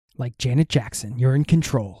like Janet Jackson. You're in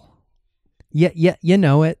control. Yeah, you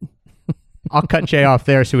know it. I'll cut Jay off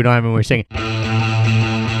there so we don't have him when we're singing.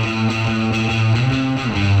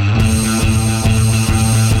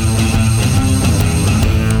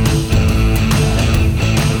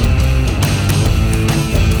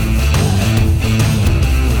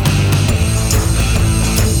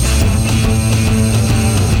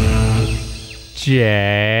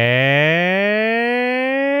 Jay,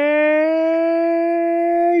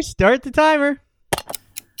 start the timer.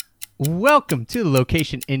 Welcome to the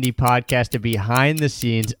Location Indie Podcast, a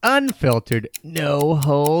behind-the-scenes, unfiltered,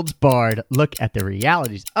 no-holds-barred look at the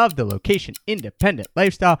realities of the location-independent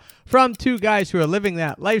lifestyle from two guys who are living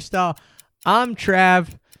that lifestyle. I'm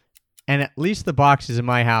Trav, and at least the boxes in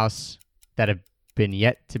my house that have been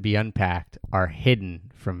yet to be unpacked are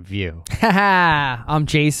hidden from view. I'm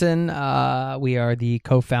Jason. We are the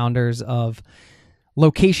co-founders of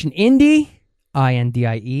Location Indie,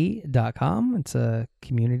 INDIE.com. It's a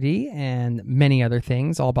community and many other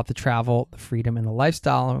things, all about the travel, the freedom, and the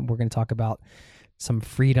lifestyle. And we're going to talk about some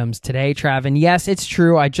freedoms today, Trav. And yes, it's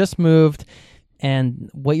true. I just moved, and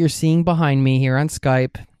what you're seeing behind me here on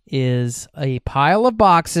Skype is a pile of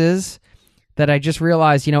boxes that I just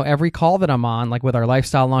realized, every call that I'm on, like with our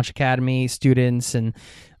Lifestyle Launch Academy students and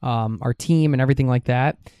our team and everything like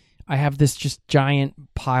that, I have this just giant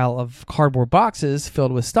pile of cardboard boxes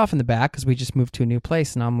filled with stuff in the back because we just moved to a new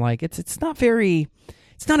place. And I'm like, it's not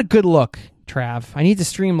a good look, Trav. I need to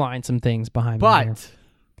streamline some things behind me here. But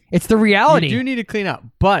it's the reality. you do need to clean up,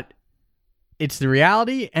 but it's the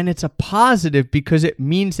reality, and it's a positive because it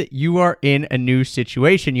means that you are in a new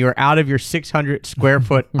situation. You are out of your 600 square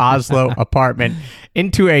foot Oslo apartment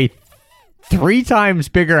into a 3 times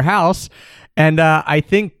bigger house. And I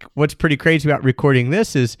think what's pretty crazy about recording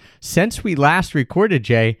this is since we last recorded,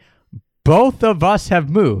 Jay, both of us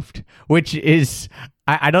have moved, which is,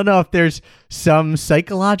 I don't know if there's some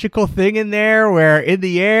psychological thing in there where in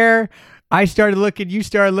the air, I started looking, you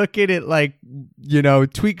started looking at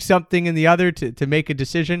tweak something in the other to make a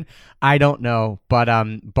decision. I don't know, but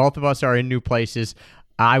both of us are in new places.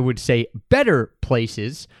 I would say better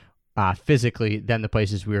places physically than the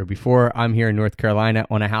places we were before. I'm here in North Carolina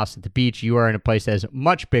on a house at the beach. You are in a place that is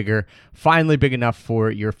much bigger, finally big enough for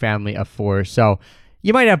your family of 4. So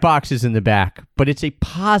you might have boxes in the back, but it's a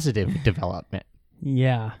positive development.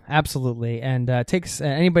 Yeah, absolutely. And takes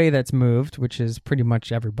anybody that's moved, which is pretty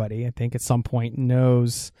much everybody, I think at some point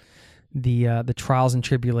knows the trials and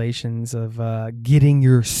tribulations of getting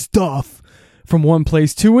your stuff from one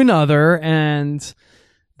place to another and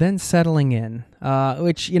then settling in,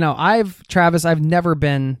 which, I've never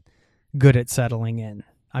been good at settling in.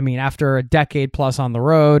 I mean, after a decade plus on the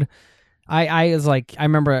road, I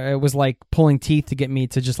remember it was like pulling teeth to get me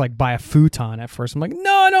to just like buy a futon at first. I'm like,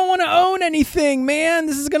 no, I don't want to own anything, man.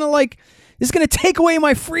 This is gonna take away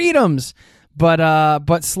my freedoms.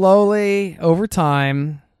 But slowly over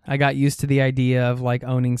time, I got used to the idea of like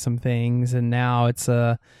owning some things, and now it's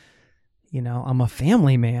I'm a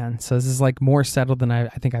family man, so this is like more settled than I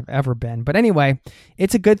think I've ever been. But anyway,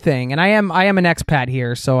 it's a good thing, and I am an expat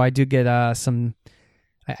here, so I do get some.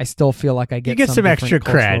 I still feel like I get some extra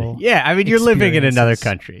cred. Yeah, I mean, you're living in another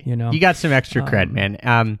country. You got some extra cred,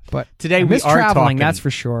 man. But today we are traveling, talking. that's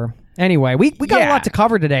for sure. Anyway, we got a lot to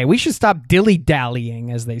cover today. We should stop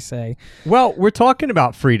dilly-dallying, as they say. Well, we're talking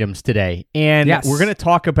about freedoms today, and we're going to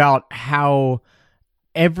talk about how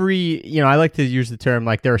every, I like to use the term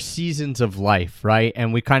like there are seasons of life, right?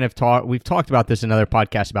 And we've talked about this in other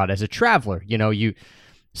podcasts about as a traveler,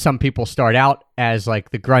 some people start out as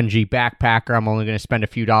like the grungy backpacker. I'm only going to spend a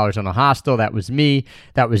few dollars on a hostel. That was me.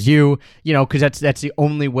 That was you. Because that's the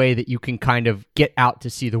only way that you can kind of get out to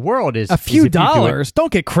see the world is a few dollars.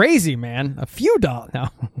 Don't get crazy, man. A few dollars. No.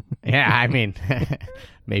 Yeah, I mean,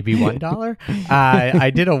 maybe $1. I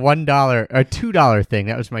did a $1 or $2 thing.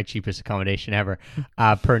 That was my cheapest accommodation ever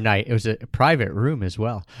per night. It was a private room as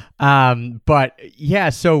well. But yeah,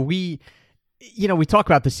 so we talk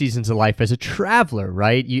about the seasons of life as a traveler,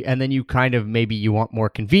 right? And then you kind of, maybe you want more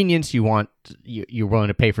convenience. You're willing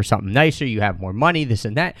to pay for something nicer. You have more money, this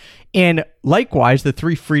and that. And likewise, the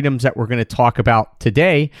 3 freedoms that we're going to talk about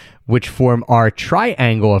today, which form our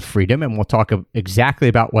triangle of freedom. And we'll talk exactly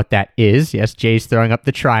about what that is. Yes, Jay's throwing up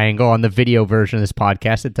the triangle on the video version of this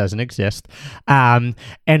podcast. It doesn't exist. And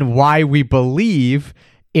why we believe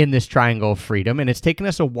in this triangle of freedom. And it's taken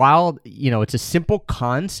us a while, it's a simple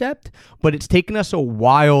concept, but it's taken us a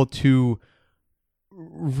while to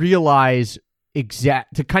realize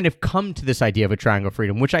to kind of come to this idea of a triangle of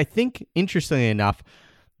freedom, which I think, interestingly enough,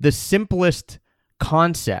 the simplest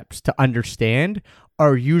concepts to understand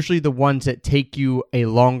are usually the ones that take you a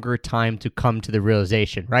longer time to come to the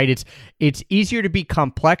realization, right? It's easier to be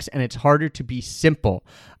complex and it's harder to be simple,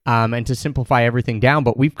 and to simplify everything down.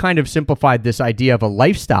 But we've kind of simplified this idea of a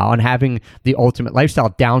lifestyle and having the ultimate lifestyle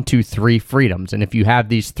down to 3 freedoms. And if you have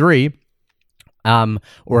these 3,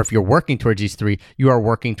 or if you're working towards these 3, you are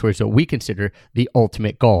working towards what we consider the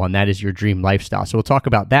ultimate goal, and that is your dream lifestyle. So we'll talk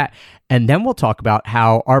about that, and then we'll talk about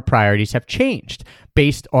how our priorities have changed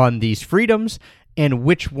based on these freedoms and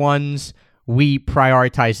which ones we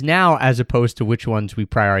prioritize now as opposed to which ones we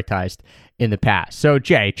prioritized in the past. So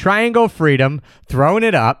Jay, Triangle Freedom, throwing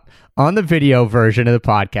it up on the video version of the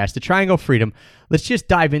podcast, the Triangle Freedom. Let's just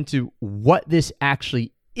dive into what this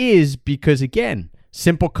actually is, because again,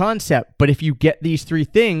 simple concept, but if you get these 3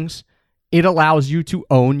 things, it allows you to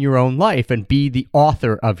own your own life and be the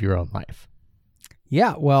author of your own life.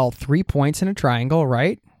 Yeah, well, 3 points in a triangle,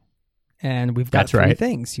 right? And we've got That's 3 right.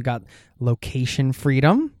 things. You got location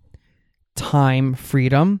freedom, time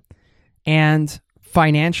freedom, and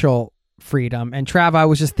financial freedom. And Trav, I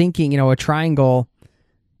was just thinking, a triangle,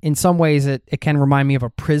 in some ways, it can remind me of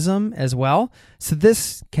a prism as well. So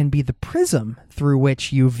this can be the prism through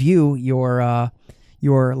which you view your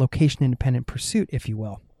location-independent pursuit, if you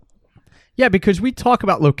will. Yeah, because we talk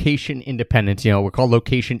about location independence, we're called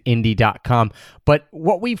locationindy.com. But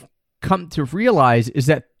what we've come to realize is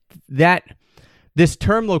that this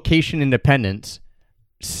term location independence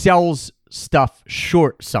sells stuff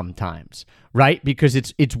short sometimes, right? Because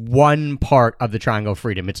it's one part of the Triangle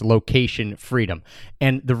Freedom. It's location freedom.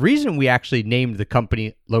 And the reason we actually named the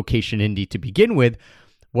company Location Indy to begin with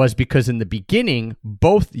was because in the beginning,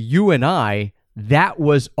 both you and I, that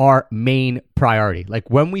was our main priority. Like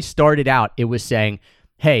when we started out, it was saying,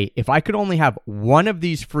 hey, if I could only have one of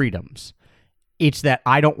these freedoms, it's that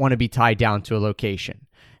I don't want to be tied down to a location.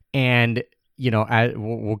 And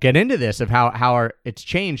we'll get into this of how it's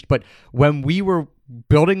changed. But when we were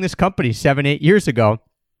building this company 7-8 years ago,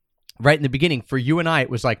 right in the beginning, for you and I, it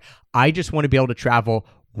was like, I just want to be able to travel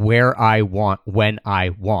where I want, when I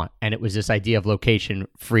want. And it was this idea of location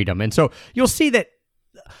freedom. And so you'll see that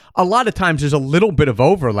a lot of times there's a little bit of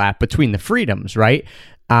overlap between the freedoms, right?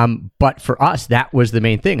 But for us, that was the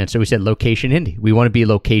main thing. And so we said location indie. We want to be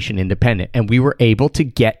location independent. And we were able to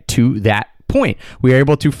get to that point. We were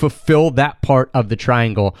able to fulfill that part of the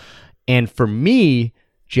triangle. And for me,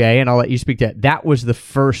 Jay, and I'll let you speak to that was the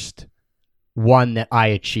first one that I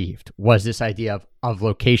achieved, was this idea of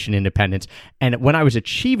location independence. And when I was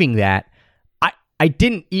achieving that, I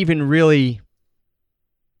didn't even really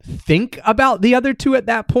think about the other 2 at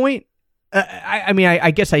that point.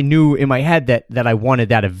 I guess I knew in my head that I wanted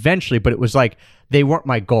that eventually, but it was like they weren't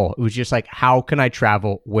my goal. It was just like, how can I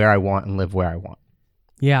travel where I want and live where I want?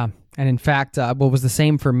 Yeah. And in fact, what was the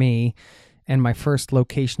same for me, and my first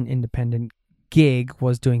location independent gig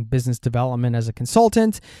was doing business development as a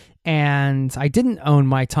consultant. And I didn't own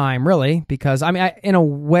my time really, because in a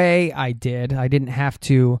way I did. I didn't have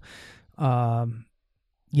to,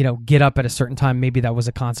 get up at a certain time. Maybe that was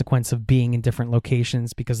a consequence of being in different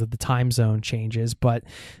locations because of the time zone changes. But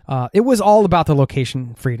it was all about the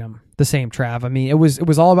location freedom. The same, Trav. It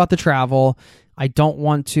was all about the travel. I don't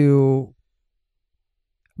want to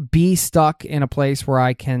be stuck in a place where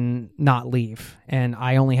I can not leave, and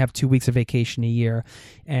I only have 2 weeks of vacation a year,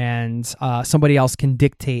 and somebody else can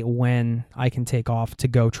dictate when I can take off to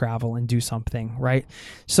go travel and do something, right?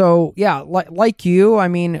 So yeah, like you,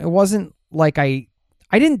 it wasn't like I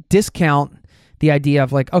didn't discount the idea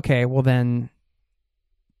of like, okay, well then,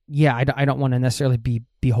 yeah, I don't want to necessarily be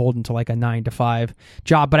beholden to like a 9-to-5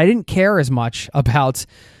 job, but I didn't care as much about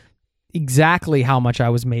exactly how much I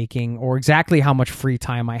was making or exactly how much free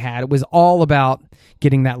time I had. It was all about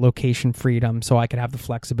getting that location freedom so I could have the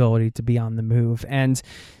flexibility to be on the move. And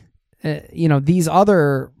these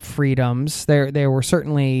other freedoms, they were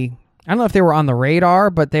certainly, I don't know if they were on the radar,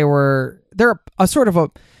 but they're a sort of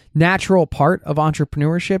a natural part of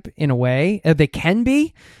entrepreneurship in a way. They can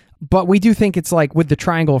be, but we do think it's like with the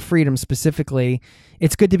Triangle of Freedom specifically,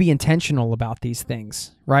 it's good to be intentional about these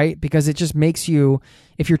things, right? Because it just makes you,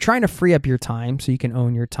 if you're trying to free up your time so you can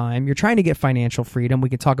own your time, you're trying to get financial freedom. We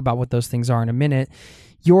can talk about what those things are in a minute.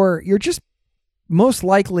 You're just most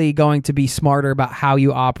likely going to be smarter about how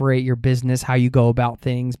you operate your business, how you go about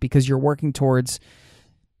things, because you're working towards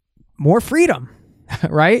more freedom.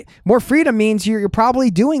 Right? More freedom means you're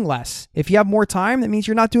probably doing less. If you have more time, that means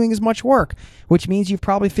you're not doing as much work, which means you've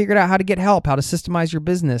probably figured out how to get help, how to systemize your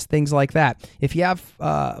business, things like that. If you have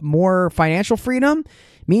more financial freedom,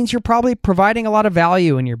 means you're probably providing a lot of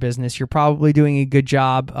value in your business. You're probably doing a good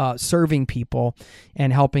job serving people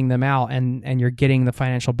and helping them out, and you're getting the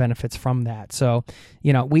financial benefits from that. So,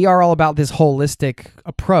 we are all about this holistic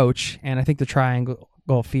approach, and I think the Triangle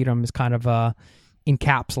of Freedom is kind of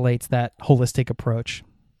encapsulates that holistic approach.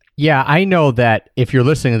 Yeah, I know that if you're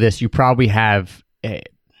listening to this, you probably have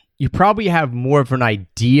more of an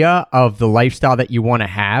idea of the lifestyle that you want to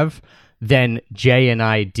have than Jay and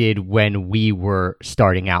I did when we were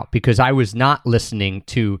starting out, because I was not listening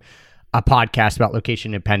to a podcast about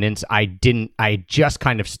location independence. I just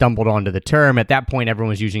kind of stumbled onto the term. At that point, everyone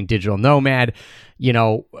was using digital nomad.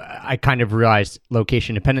 I kind of realized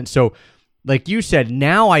location independence. So like you said,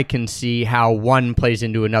 now I can see how one plays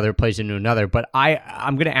into another. But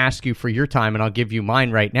I'm going to ask you for your time, and I'll give you mine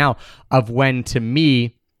right now, of when, to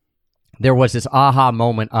me, there was this aha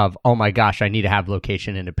moment of, oh my gosh, I need to have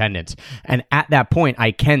location independence. And at that point,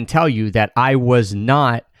 I can tell you that I was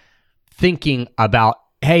not thinking about,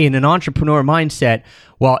 hey, in an entrepreneur mindset,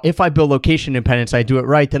 well, if I build location independence, I do it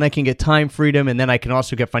right, then I can get time freedom, and then I can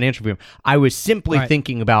also get financial freedom. I was simply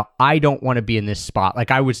thinking about, I don't want to be in this spot.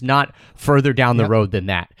 Like, I was not further down the road than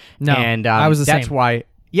that. No, and I was the that's same. why.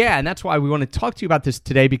 Yeah, and that's why we want to talk to you about this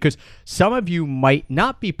today, because some of you might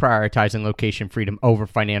not be prioritizing location freedom over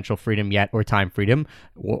financial freedom yet, or time freedom.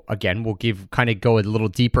 Well, again, we'll go a little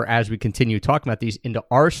deeper as we continue talking about these into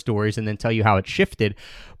our stories, and then tell you how it shifted.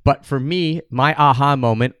 But for me, my aha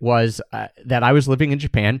moment was that I was living in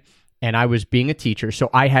Japan, and I was being a teacher. So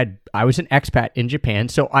I was an expat in Japan.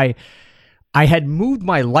 So I had moved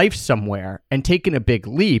my life somewhere and taken a big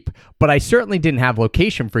leap, but I certainly didn't have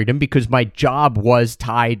location freedom because my job was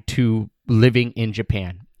tied to living in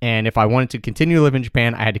Japan. And if I wanted to continue to live in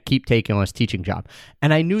Japan, I had to keep taking on this teaching job.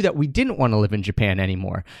 And I knew that we didn't want to live in Japan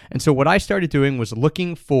anymore. And so what I started doing was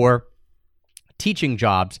looking for teaching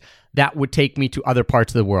jobs that would take me to other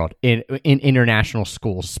parts of the world, in international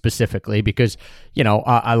schools specifically, because,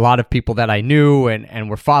 a lot of people that I knew and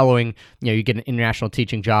were following, you get an international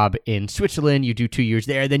teaching job in Switzerland, you do 2 years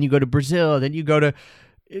there, then you go to Brazil, then you go to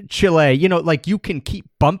Chile, you can keep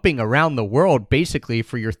bumping around the world basically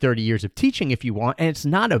for your 30 years of teaching if you want. And it's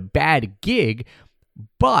not a bad gig,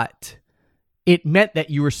 but it meant that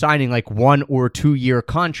you were signing like 1 or 2 year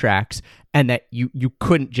contracts, and that you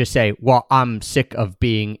couldn't just say, well, I'm sick of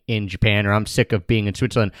being in Japan, or I'm sick of being in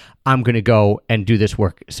Switzerland, I'm going to go and do this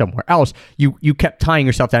work somewhere else. You kept tying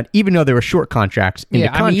yourself down, even though there were short contracts into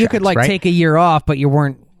contracts. You could take a year off, but you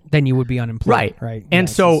weren't, then you would be unemployed. Right. And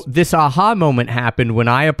so this aha moment happened when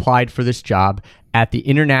I applied for this job at the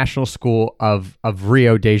International School of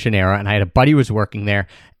Rio de Janeiro, and I had a buddy who was working there,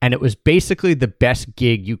 and it was basically the best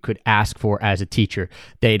gig you could ask for as a teacher.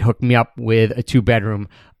 They'd hook me up with a 2-bedroom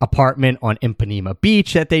apartment on Ipanema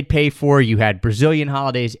Beach that they'd pay for. You had Brazilian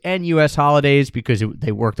holidays and U.S. holidays because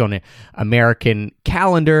they worked on an American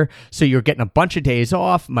calendar, so you're getting a bunch of days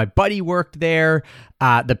off. My buddy worked there.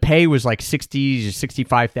 The pay was like $60,000 to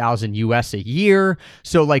 $65,000 US a year.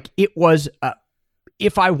 So it was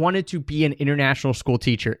if I wanted to be an international school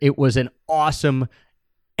teacher, it was an awesome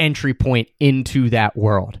entry point into that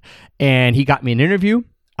world. And he got me an interview.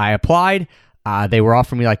 I applied. They were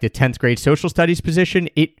offering me the 10th grade social studies position.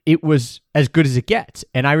 It was as good as it gets.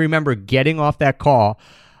 And I remember getting off that call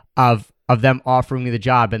of them offering me the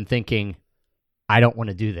job and thinking, I don't want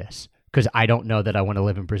to do this because I don't know that I want to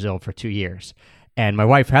live in Brazil for 2 years. And my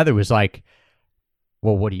wife, Heather, was like,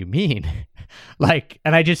 well, what do you mean?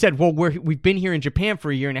 And I just said, well, we've been here in Japan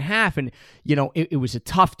for 1.5 years, and, it was a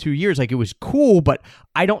tough 2 years. It was cool, but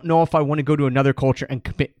I don't know if I want to go to another culture and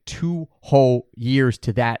commit 2 whole years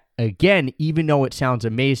to that again, even though it sounds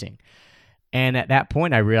amazing. And at that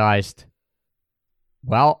point, I realized,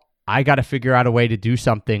 well, I got to figure out a way to do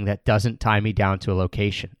something that doesn't tie me down to a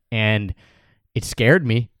location. And it scared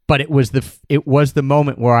me, but it was the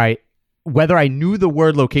moment where whether I knew the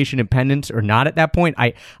word location independence or not at that point,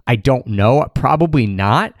 I don't know. Probably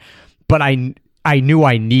not. But I knew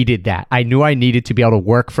I needed that. I knew I needed to be able to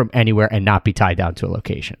work from anywhere and not be tied down to a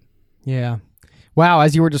location. Yeah. Wow.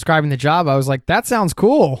 As you were describing the job, I was like, that sounds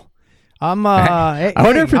cool. I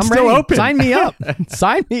wonder if it's still open. Sign me up.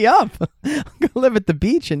 Sign me up. I'm going to live at the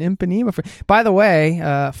beach in Ipanema. By the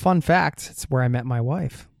way, fun fact, it's where I met my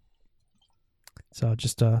wife. So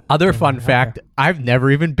just other fun fact, I've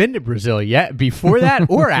never even been to Brazil yet, before that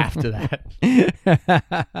or after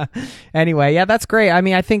that. Anyway, yeah, that's great. I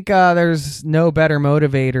mean, I think there's no better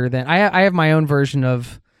motivator than I have my own version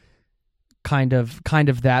of kind of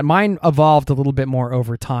that. Mine evolved a little bit more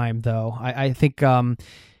over time, though. I think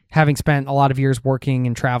having spent a lot of years working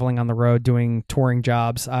and traveling on the road doing touring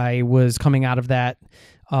jobs, I was coming out of that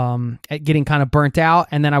at getting kind of burnt out.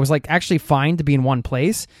 And then I was like actually fine to be in one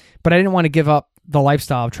place, but I didn't want to give up the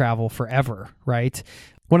lifestyle of travel forever, right?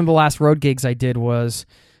 One of the last road gigs I did was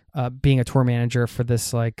being a tour manager for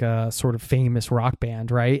this like sort of famous rock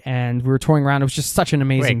band, right? And we were touring around. It was just such an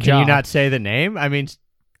amazing Wait, job. can you not say the name? I mean, it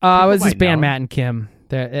was this might band, know. Matt and Kim.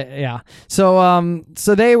 Yeah. So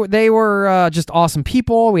they were just awesome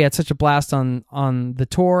people. We had such a blast on the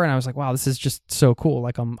tour, and I was like, wow, this is just so cool.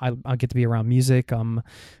 Like I get to be around music. I'm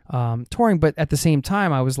touring, but at the same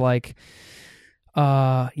time, I was like,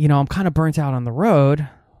 I'm kind of burnt out on the road,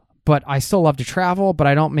 but I still love to travel, but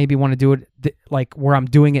I don't maybe want to do it like where I'm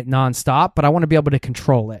doing it nonstop, but I want to be able to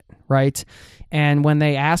control it, right? And when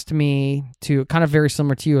they asked me to, kind of very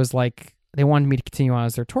similar to you, is like they wanted me to continue on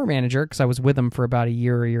as their tour manager because I was with them for about a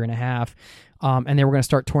year and a half, and they were going to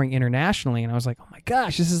start touring internationally. And I was like, oh my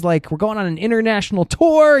gosh, this is like we're going on an international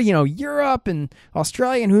tour, Europe and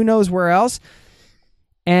Australia and who knows where else.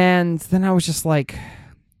 And then I was just like,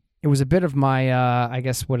 it was a bit of my, I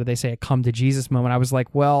guess, what do they say, a come to Jesus moment. I was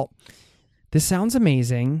like, well, this sounds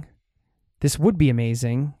amazing. This would be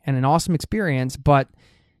amazing and an awesome experience, but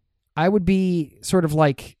I would be sort of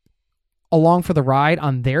like along for the ride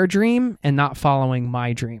on their dream and not following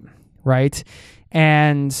my dream, right?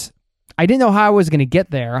 And I didn't know how I was going to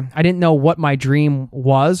get there. I didn't know what my dream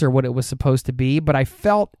was or what it was supposed to be, but I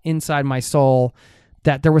felt inside my soul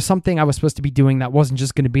that there was something I was supposed to be doing that wasn't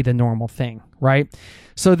just going to be the normal thing, right?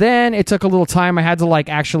 So then it took a little time. I had to like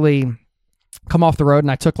actually come off the road, and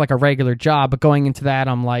I took like a regular job. But going into that,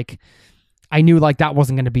 I'm like, I knew like that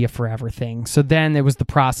wasn't going to be a forever thing. So then it was the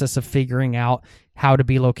process of figuring out how to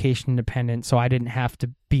be location independent so I didn't have to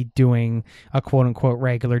be doing a quote unquote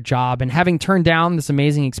regular job. And having turned down this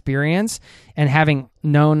amazing experience and having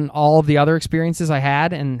known all of the other experiences I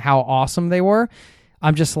had and how awesome they were,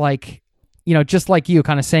 I'm just like, just like you,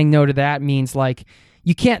 kind of saying no to that means like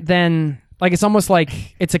you can't then, like it's almost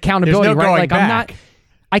like it's accountability, There's no right? going Like back.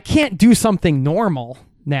 I can't do something normal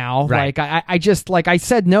now. Right. Like I just like I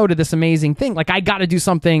said no to this amazing thing. Like I got to do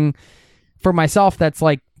something for myself that's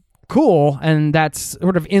like cool and that's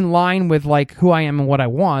sort of in line with like who I am and what I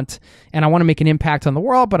want. And I want to make an impact on the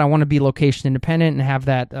world, but I want to be location independent and have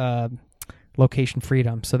that location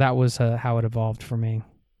freedom. So that was how it evolved for me.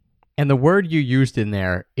 And the word you used in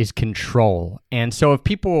there is control. And so if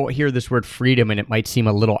people hear this word freedom and it might seem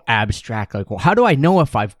a little abstract, like, well, how do I know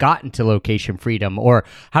if I've gotten to location freedom? Or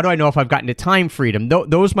how do I know if I've gotten to time freedom?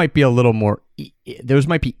 Those might be a little more, those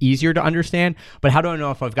might be easier to understand. But how do I know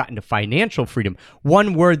if I've gotten to financial freedom?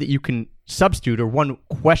 One word that you can substitute or one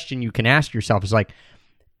question you can ask yourself is like,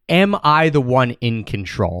 am I the one in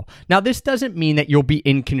control? Now, this doesn't mean that you'll be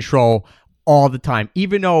in control all the time.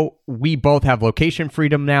 Even though we both have location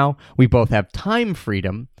freedom now, we both have time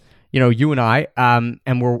freedom, you and I, and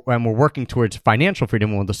we're working towards financial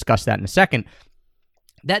freedom. We'll discuss that in a second.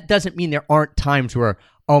 That doesn't mean there aren't times where,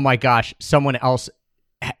 oh my gosh, someone else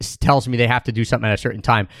tells me they have to do something at a certain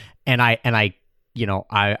time, and I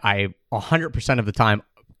 100% of the time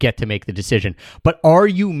get to make the decision. But are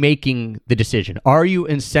you making the decision? Are you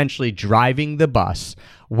essentially driving the bus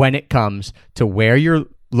when it comes to where you're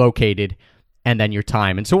located and then your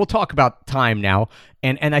time? And so we'll talk about time now.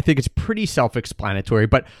 And I think it's pretty self-explanatory,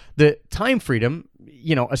 but the time freedom,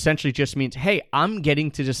 essentially just means, hey, I'm getting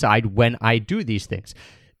to decide when I do these things.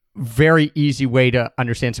 Very easy way to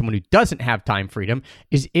understand someone who doesn't have time freedom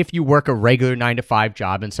is if you work a regular 9-to-5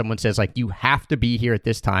 job and someone says like, you have to be here at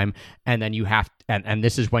this time and then you have and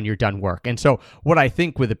this is when you're done work. And so what I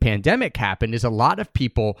think with the pandemic happened is a lot of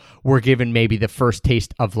people were given maybe the first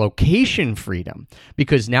taste of location freedom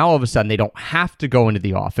because now all of a sudden they don't have to go into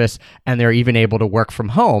the office and they're even able to work from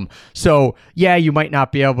home. So yeah, you might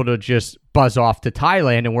not be able to just buzz off to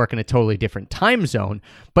Thailand and work in a totally different time zone,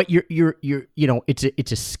 but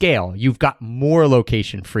it's a scale. You've got more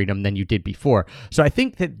location freedom than you did before. So I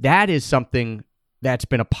think that is something that's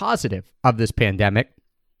been a positive of this pandemic,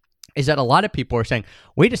 is that a lot of people are saying,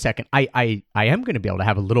 wait a second, I am going to be able to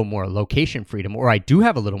have a little more location freedom, or I do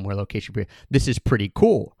have a little more location freedom. This is pretty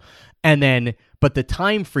cool. And then, but the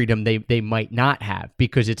time freedom they might not have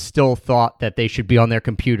because it's still thought that they should be on their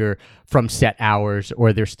computer from set hours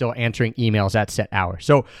or they're still answering emails at set hours.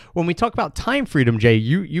 So when we talk about time freedom, Jay,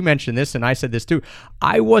 you mentioned this and I said this too.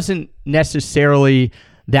 I wasn't necessarily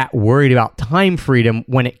that worried about time freedom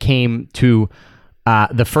when it came to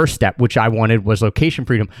the first step, which I wanted was location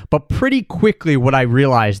freedom. But pretty quickly, what I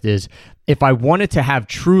realized is if I wanted to have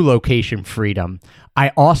true location freedom,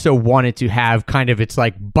 I also wanted to have it's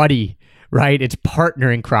like buddy, right? It's partner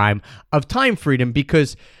in crime of time freedom,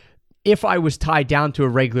 because if I was tied down to a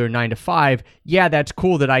regular 9 to 5, yeah, that's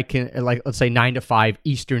cool that I can, like, let's say 9 to 5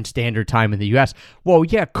 Eastern Standard Time in the US. Well,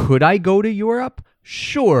 yeah, could I go to Europe?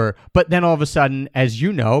 Sure. But then all of a sudden, as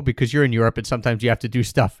you know, because you're in Europe and sometimes you have to do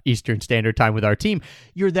stuff Eastern Standard Time with our team,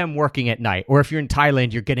 you're then working at night. Or if you're in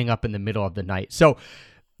Thailand, you're getting up in the middle of the night. So,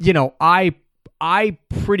 I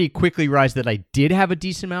pretty quickly realized that I did have a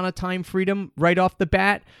decent amount of time freedom right off the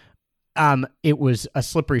bat. It was a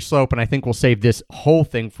slippery slope, and I think we'll save this whole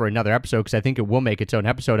thing for another episode because I think it will make its own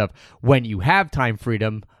episode of when you have time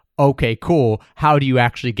freedom. Okay, cool. How do you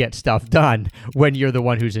actually get stuff done when you're the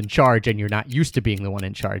one who's in charge and you're not used to being the one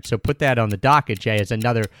in charge? So put that on the docket, Jay, as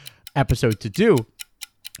another episode to do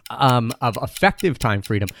of effective time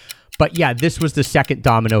freedom. But yeah, this was the second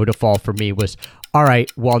domino to fall for me was, all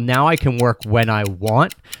right, well, now I can work when I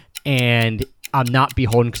want, and I'm not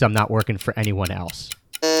beholden because I'm not working for anyone else.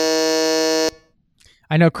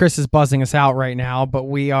 I know Chris is buzzing us out right now, but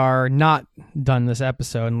we are not done this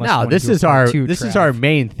episode unless no. This is our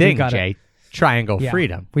main thing, Jay. Triangle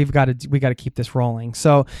freedom. We got to keep this rolling.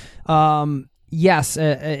 So, yes,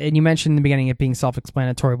 and you mentioned in the beginning it being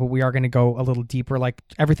self-explanatory, but we are going to go a little deeper, like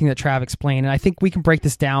everything that Trav explained. And I think we can break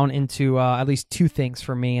this down into at least two things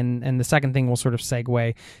for me, and the second thing will sort of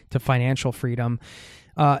segue to financial freedom.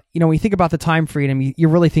 When you think about the time freedom, you're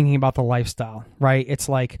really thinking about the lifestyle, right? It's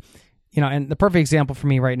like, and the perfect example for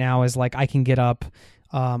me right now is like I can get up,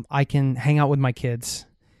 I can hang out with my kids,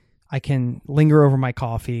 I can linger over my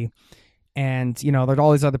coffee, and there's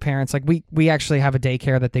all these other parents. Like we actually have a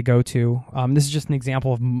daycare that they go to. This is just an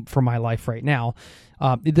example for my life right now.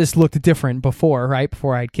 This looked different before, right?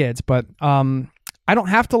 Before I had kids, but I don't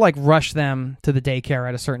have to like rush them to the daycare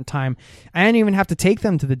at a certain time. I don't even have to take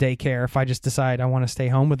them to the daycare if I just decide I want to stay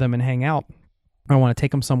home with them and hang out. I want to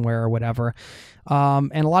take them somewhere or whatever.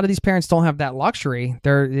 And a lot of these parents don't have that luxury.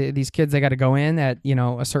 These kids, they got to go in at,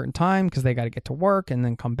 a certain time because they got to get to work and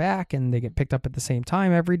then come back, and they get picked up at the same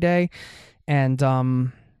time every day. And,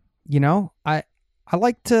 I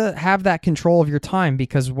like to have that control of your time,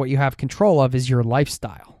 because what you have control of is your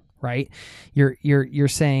lifestyle, right? You're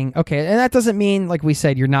saying, okay, and that doesn't mean, like we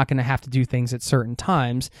said, you're not going to have to do things at certain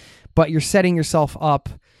times, but you're setting yourself up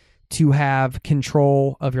to have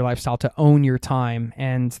control of your lifestyle, to own your time.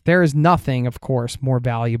 And there is nothing, of course, more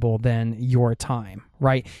valuable than your time,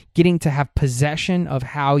 right? Getting to have possession of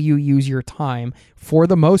how you use your time for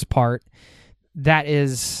the most part, that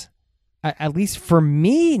is, at least for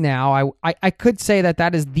me now, I could say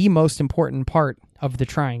that is the most important part of the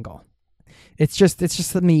triangle. It's just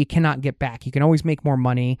something you cannot get back. You can always make more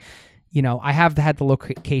money. I have had the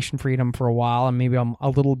location freedom for a while, and maybe I'm a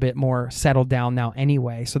little bit more settled down now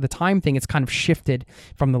anyway. So the time thing, it's kind of shifted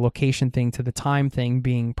from the location thing to the time thing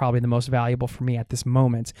being probably the most valuable for me at this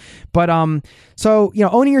moment. But so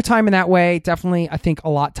owning your time in that way, definitely, I think, a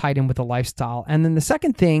lot tied in with the lifestyle. And then the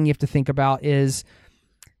second thing you have to think about is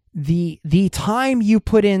the time you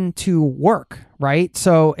put into work, right?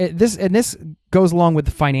 So this goes along with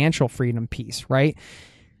the financial freedom piece, right?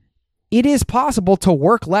 It is possible to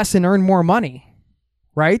work less and earn more money,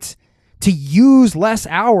 right? To use less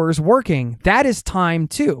hours working. That is time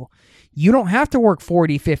too. You don't have to work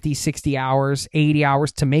 40, 50, 60 hours, 80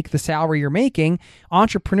 hours to make the salary you're making.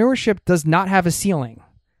 Entrepreneurship does not have a ceiling,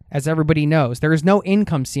 as everybody knows. There is no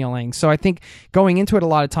income ceiling. So I think going into it a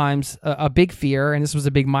lot of times, a big fear, and this was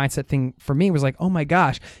a big mindset thing for me, was like, oh my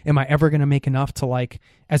gosh, am I ever going to make enough to like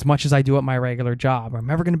as much as I do at my regular job? Or am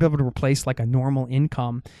I ever going to be able to replace like a normal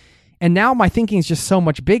income? And now my thinking is just so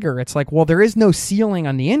much bigger. It's like, well, there is no ceiling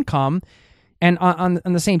on the income. And on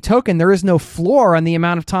the same token, there is no floor on the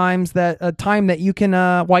amount of time that you can,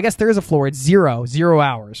 well, I guess there is a floor. It's zero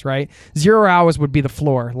hours, right? 0 hours would be the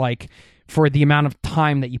floor, like for the amount of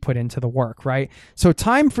time that you put into the work, right? So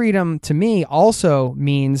time freedom to me also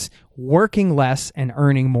means working less and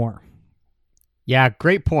earning more. Yeah,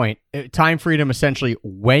 great point. Time freedom, essentially,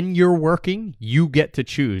 when you're working, you get to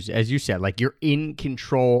choose. As you said, like you're in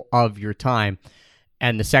control of your time.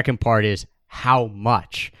 And the second part is how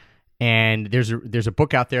much. And there's a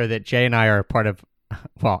book out there that Jay and I are a part of,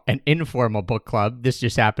 well, an informal book club. This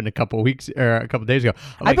just happened a couple days ago.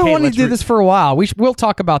 I've been wanting to do this for a while. We'll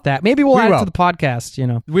talk about that. Maybe we'll add it to the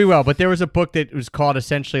podcast, We will, but there was a book that was called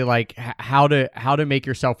essentially like how to make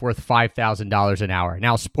yourself worth $5,000 an hour.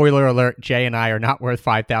 Now, spoiler alert, Jay and I are not worth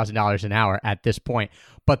 $5,000 an hour at this point.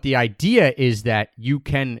 But the idea is that you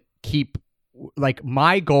can keep, like,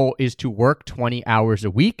 my goal is to work 20 hours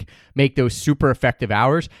a week, make those super effective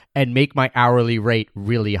hours, and make my hourly rate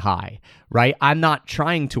really high, right? I'm not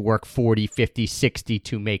trying to work 40, 50, 60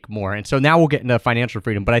 to make more. And so now we'll get into financial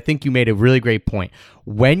freedom, but I think you made a really great point.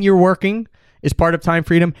 When you're working, is part of time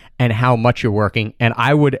freedom and how much you're working. And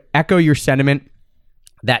I would echo your sentiment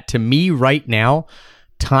that to me right now,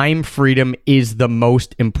 time freedom is the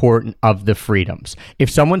most important of the freedoms. If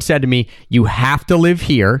someone said to me, you have to live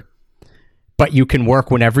here, but you can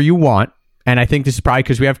work whenever you want, and I think this is probably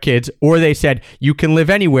because we have kids, or they said you can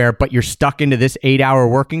live anywhere, but you're stuck into this 8-hour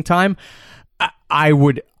working time, I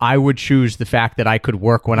would choose the fact that I could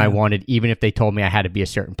work when I wanted, even if they told me I had to be a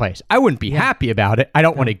certain place. I wouldn't be happy about it. I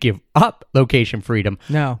don't want to give up location freedom.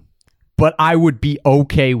 No. But I would be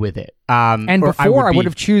okay with it. And before I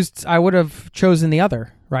would have chosen the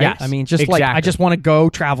other, right? Yes, I mean, just exactly. like I just want to go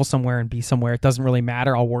travel somewhere and be somewhere. It doesn't really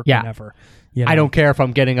matter. I'll work whenever. You know? I don't care if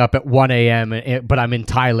I'm getting up at 1 a.m., but I'm in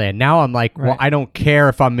Thailand. Now I'm like, well, I don't care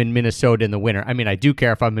if I'm in Minnesota in the winter. I mean, I do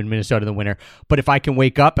care if I'm in Minnesota in the winter, but if I can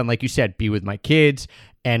wake up and, like you said, be with my kids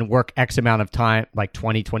and work X amount of time, like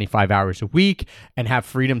 20, 25 hours a week, and have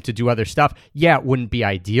freedom to do other stuff, it wouldn't be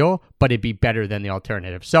ideal, but it'd be better than the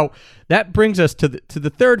alternative. So that brings us to the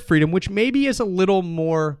third freedom, which maybe is a little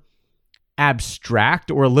more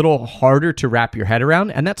abstract or a little harder to wrap your head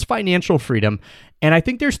around, and that's financial freedom. And I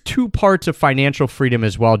think there's two parts of financial freedom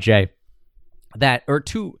as well, Jay,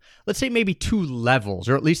 let's say maybe two levels,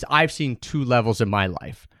 or at least I've seen two levels in my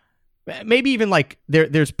life. Maybe even like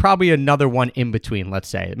there's probably another one in between, let's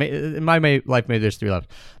say. In my life, maybe there's three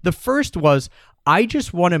levels. The first was, I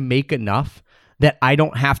just want to make enough that I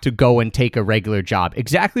don't have to go and take a regular job.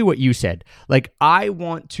 Exactly what you said. Like, I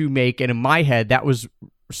want to make, and in my head, that was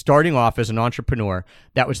starting off as an entrepreneur,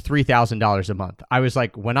 that was $3,000 a month. I was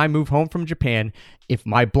like, when I move home from Japan, if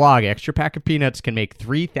my blog, Extra Pack of Peanuts, can make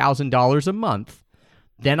 $3,000 a month,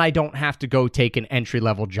 then I don't have to go take an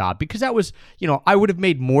entry-level job, because that was, I would have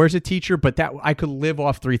made more as a teacher, but that I could live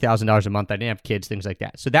off $3,000 a month. I didn't have kids, things like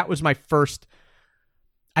that. So that was my first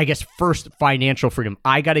financial freedom.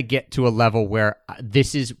 I got to get to a level where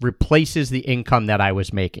replaces the income that I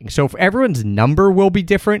was making. So if everyone's number will be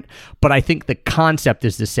different, but I think the concept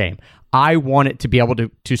is the same. I want it to be able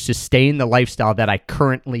to sustain the lifestyle that I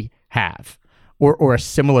currently have, or a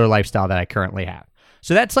similar lifestyle that I currently have.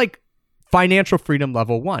 So that's like financial freedom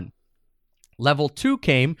level 1. Level 2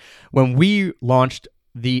 came when we launched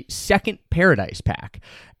the second Paradise Pack.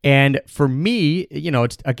 And for me,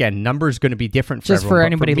 it's, again, numbers going to be different for just everyone. For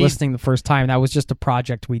anybody listening the first time, that was just a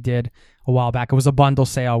project we did a while back. It was a bundle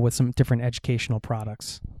sale with some different educational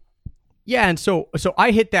products. Yeah, and so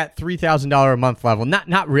I hit that $3,000 a month level.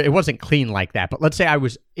 Not really, it wasn't clean like that, but let's say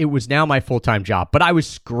it was now my full-time job, but I was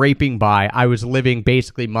scraping by. I was living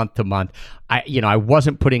basically month to month. I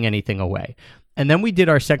wasn't putting anything away. And then we did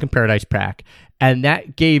our second Paradise Pack, and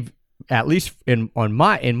that gave, at least in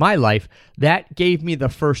my life, that gave me the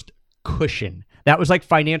first cushion. That was like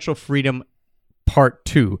financial freedom part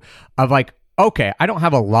 2 of like, okay, I don't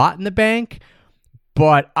have a lot in the bank,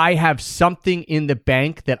 but I have something in the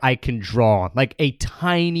bank that I can draw on, like a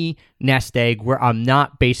tiny nest egg where I'm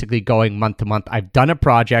not basically going month to month. I've done a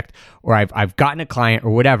project, or I've gotten a client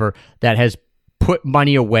or whatever that has put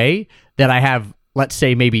money away that I have, let's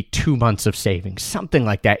say, maybe 2 months of savings, something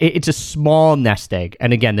like that. It's a small nest egg.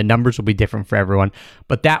 And again, the numbers will be different for everyone.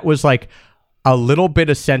 But that was like a little bit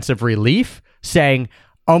of sense of relief, saying,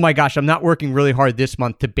 oh my gosh, I'm not working really hard this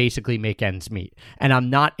month to basically make ends meet. And I'm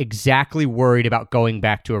not exactly worried about going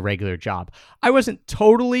back to a regular job. I wasn't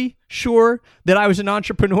totally sure that I was an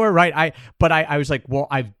entrepreneur, right? But I was like, well,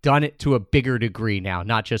 I've done it to a bigger degree now,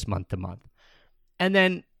 not just month to month. And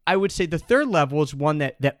then I would say the third level is one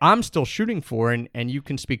that I'm still shooting for, and you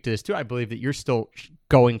can speak to this too. I believe that you're still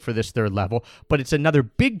going for this third level, but it's another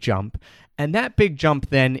big jump. And that big jump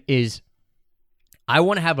then is, I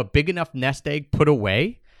want to have a big enough nest egg put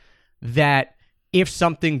away that if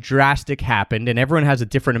something drastic happened, and everyone has a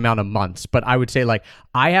different amount of months, but I would say, like,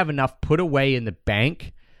 I have enough put away in the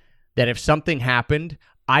bank that if something happened,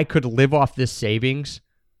 I could live off this savings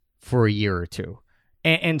for a year or two.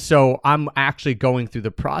 And so I'm actually going through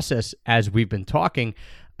the process, as we've been talking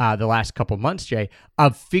the last couple months, Jay,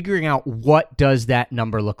 of figuring out, what does that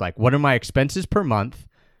number look like? What are my expenses per month?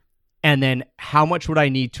 And then how much would I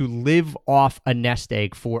need to live off a nest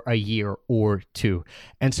egg for a year or two?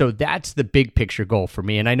 And so that's the big picture goal for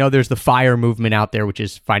me. And I know there's the FIRE movement out there, which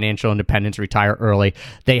is financial independence, retire early.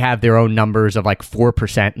 They have their own numbers of like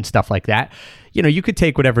 4% and stuff like that. You could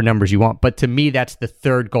take whatever numbers you want. But to me, that's the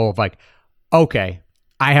third goal of like, okay,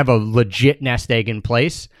 I have a legit nest egg in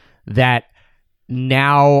place that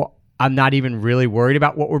now I'm not even really worried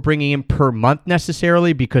about what we're bringing in per month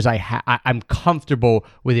necessarily, because I'm comfortable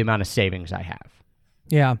with the amount of savings I have.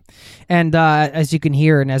 Yeah. And as you can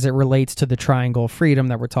hear, and as it relates to the triangle of freedom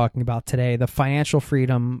that we're talking about today, the financial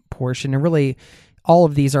freedom portion, and really all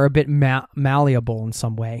of these are a bit malleable in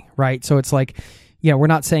some way, right? So it's like, we're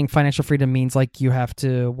not saying financial freedom means like you have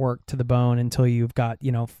to work to the bone until you've got,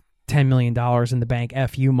 $10 million in the bank,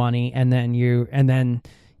 FU money, and then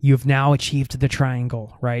you've now achieved the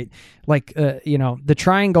triangle, right? Like, the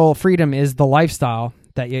triangle freedom is the lifestyle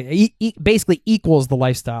that basically equals the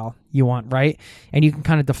lifestyle you want, right? And you can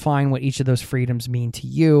kind of define what each of those freedoms mean to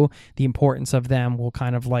you. The importance of them will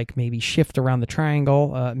kind of like maybe shift around the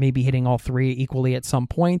triangle, maybe hitting all three equally at some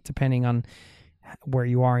point, depending on where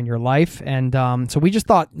you are in your life. And so we just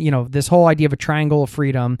thought, this whole idea of a triangle of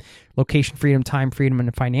freedom, location freedom, time freedom,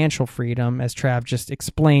 and financial freedom, as Trav just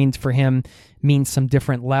explained, for him means some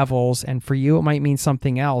different levels. And for you, it might mean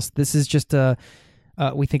something else. This is just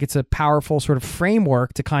we think it's a powerful sort of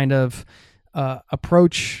framework to kind of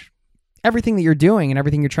approach everything that you're doing and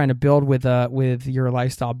everything you're trying to build with your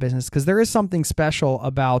lifestyle business. Because there is something special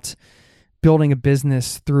about building a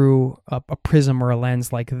business through a prism or a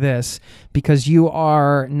lens like this, because you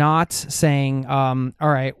are not saying, all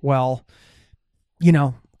right, well,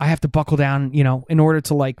 I have to buckle down, in order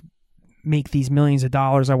to like make these millions of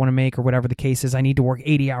dollars I want to make, or whatever the case is. I need to work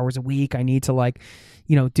 80 hours a week. I need to like,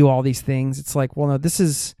 do all these things. It's like, well, no,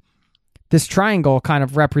 this triangle kind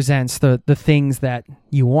of represents the things that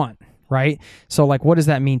you want, right? So like, what does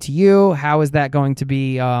that mean to you? How is that going to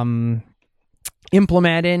be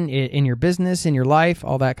implemented in your business, in your life,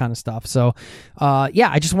 all that kind of stuff? So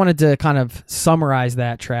I just wanted to kind of summarize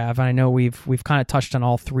that, Trav. I know we've kind of touched on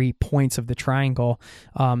all 3 points of the triangle.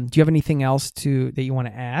 Do you have anything else that you want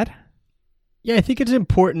to add? Yeah, I think it's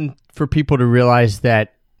important for people to realize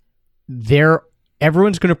that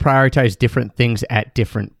everyone's going to prioritize different things at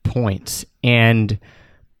different points, and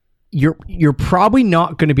you're probably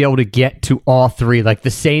not going to be able to get to all 3 like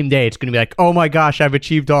the same day. It's going to be like, oh my gosh, I've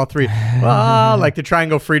achieved all 3. Like the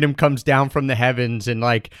triangle freedom comes down from the heavens and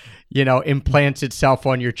like, implants itself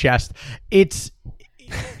on your chest. It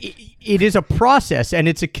is a process, and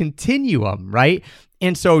it's a continuum, right?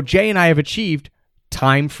 And so Jay and I have achieved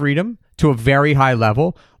time freedom to a very high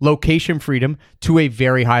level, location freedom to a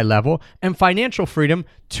very high level, and financial freedom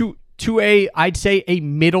to I'd say a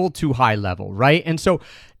middle to high level, right? And so,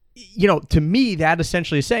 to me, that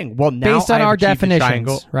essentially is saying, well, now based on I've our achieved the definitions,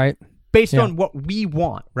 triangle, right? Based on what we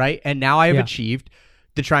want, right? And now I have Yeah. achieved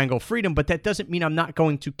the triangle freedom, but that doesn't mean I'm not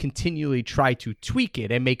going to continually try to tweak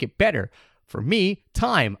it and make it better. For me,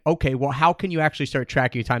 time. Okay, well, how can you actually start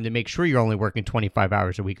tracking your time to make sure you're only working 25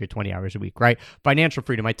 hours a week or 20 hours a week, right? Financial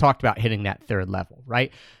freedom, I talked about hitting that 3rd level,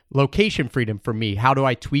 right? Location freedom for me, how do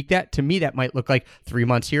I tweak that? To me, that might look like 3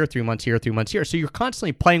 months here, 3 months here, 3 months here. So you're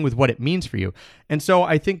constantly playing with what it means for you. And so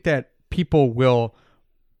I think that people will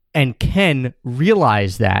and can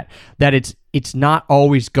realize that it's not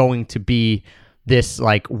always going to be this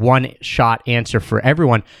like one-shot answer for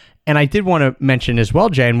everyone. And I did want to mention as well,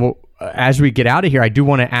 Jay, and as we get out of here, I do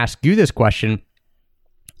want to ask you this question.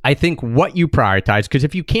 I think what you prioritize, because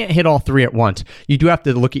if you can't hit all 3 at once, you do have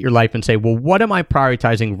to look at your life and say, well, what am I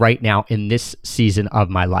prioritizing right now in this season of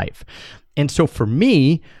my life? And so for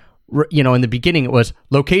me, in the beginning, it was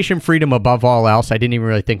location freedom above all else. I didn't even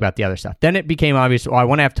really think about the other stuff. Then it became obvious, I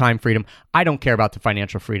want to have time freedom. I don't care about the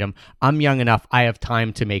financial freedom. I'm young enough. I have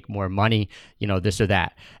time to make more money, this or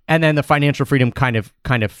that. And then the financial freedom kind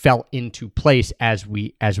of fell into place as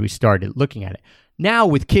we started looking at it. Now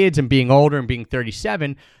with kids and being older and being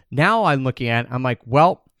 37, now I'm looking at it, I'm like,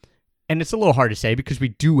 well, and it's a little hard to say because we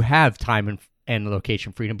do have time and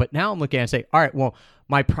location freedom, but now I'm looking at it and say, all right, well,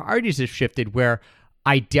 my priorities have shifted where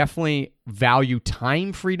I definitely value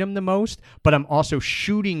time freedom the most, but I'm also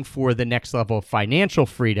shooting for the next level of financial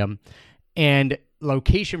freedom, and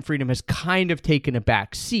location freedom has kind of taken a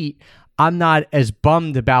back seat. I'm not as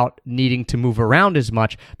bummed about needing to move around as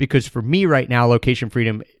much because for me right now, location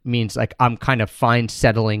freedom means like I'm kind of fine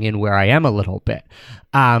settling in where I am a little bit.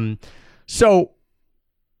 So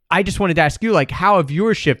I just wanted to ask you, like, how have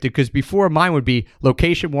yours shifted? Because before mine would be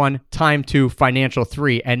location 1, time 2, financial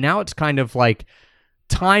 3, and now it's kind of like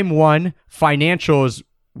time 1, financial is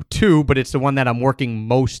 2, but it's the one that I'm working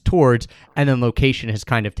most towards, and then location has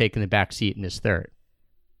kind of taken the back seat and is 3rd.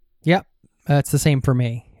 Yep, that's the same for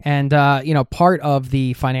me. And part of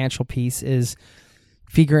the financial piece is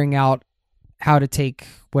figuring out how to take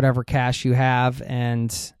whatever cash you have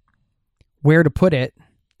and where to put it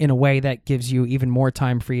in a way that gives you even more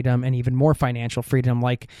time freedom and even more financial freedom.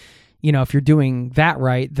 Like, if you're doing that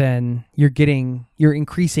right, then you're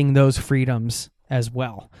increasing those freedoms as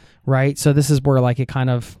well, right? So this is where like it kind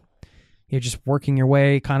of, you're just working your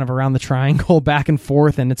way kind of around the triangle back and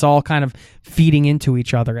forth, and it's all kind of feeding into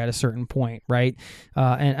each other at a certain point, right?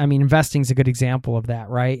 And I mean, investing is a good example of that,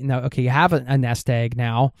 right? Now, okay, you have a nest egg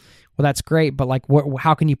now. well, that's great, but like,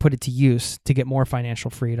 how can you put it to use to get more financial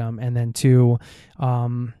freedom, and then to,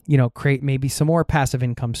 create maybe some more passive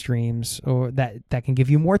income streams, or that can give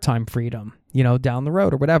you more time freedom, down the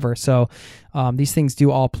road or whatever. So these things do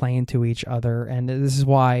all play into each other, and this is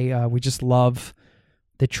why we just love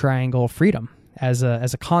the triangle of freedom as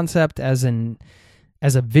a concept, as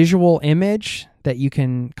a visual image that you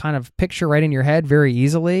can kind of picture right in your head very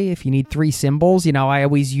easily. If you need 3 symbols, I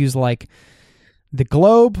always use like the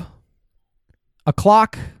globe, a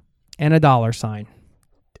clock, and a dollar sign.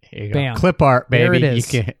 There you Bam. go. Clip art, baby. There it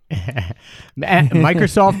is. You can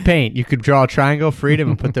Microsoft Paint. You could draw a triangle of freedom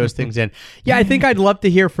and put those things in. Yeah, I think I'd love to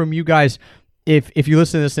hear from you guys if you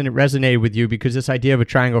listen to this and it resonated with you, because this idea of a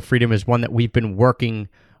triangle of freedom is one that we've been working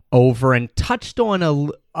over and touched on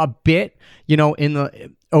a bit,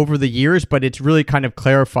 over the years, but it's really kind of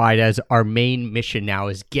clarified as our main mission now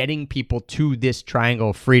is getting people to this triangle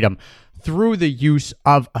of freedom through the use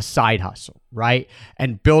of a side hustle, right?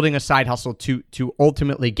 And building a side hustle to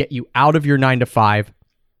ultimately get you out of your 9-to-5,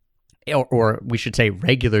 or we should say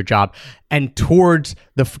regular job, and towards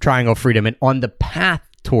the triangle of freedom and on the path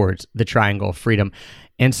towards the triangle of freedom.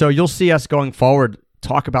 And so you'll see us going forward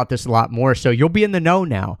talk about this a lot more. So you'll be in the know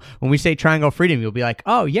now. When we say triangle of freedom, you'll be like,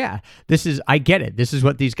 oh yeah, I get it. This is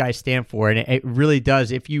what these guys stand for. And it really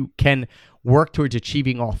does. If you can work towards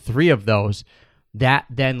achieving all 3 of those, that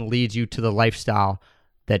then leads you to the lifestyle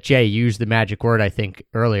that Jay used the magic word, I think,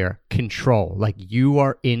 earlier, control. Like, you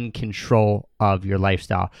are in control of your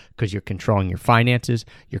lifestyle because you're controlling your finances,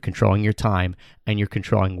 you're controlling your time, and you're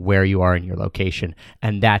controlling where you are in your location.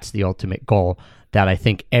 And that's the ultimate goal that I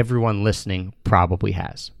think everyone listening probably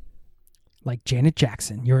has. Like Janet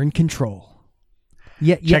Jackson, you're in control.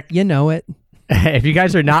 Yeah, you know it. If you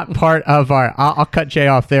guys are not part of our, I'll cut Jay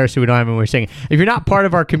off there so we don't have him. We're saying, if you're not part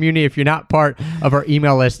of our community, if you're not part of our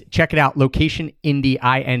email list, check it out,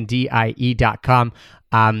 locationindie.com.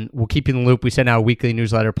 We'll keep you in the loop. We send out a weekly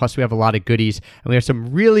newsletter. Plus, we have a lot of goodies, and we have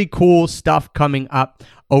some really cool stuff coming up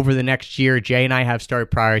over the next year. Jay and I have started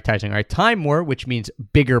prioritizing our time more, which means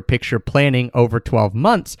bigger picture planning over 12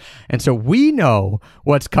 months. And so we know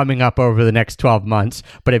what's coming up over the next 12 months.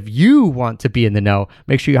 But if you want to be in the know,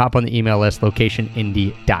 make sure you hop on the email list,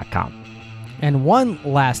 locationindie.com. And one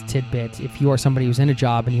last tidbit, if you are somebody who's in a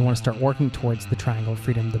job and you want to start working towards the triangle of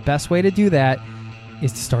freedom, the best way to do that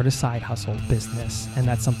is to start a side hustle business. And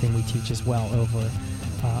that's something we teach as well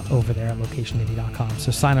over there at locationindie.com.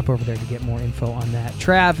 So sign up over there to get more info on that.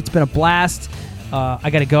 Trav, it's been a blast. I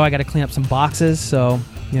got to go. I got to clean up some boxes. So,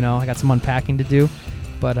 I got some unpacking to do.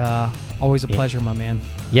 But always a pleasure, my man.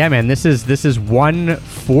 Yeah, man. This is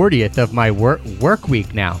 1/40th of my work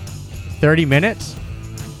week now. 30 minutes.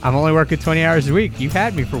 I'm only working 20 hours a week. You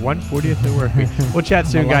had me for 1/40th of the work week. We'll chat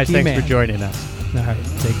soon, guys. Thanks for joining us. All right.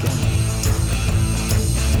 Take care.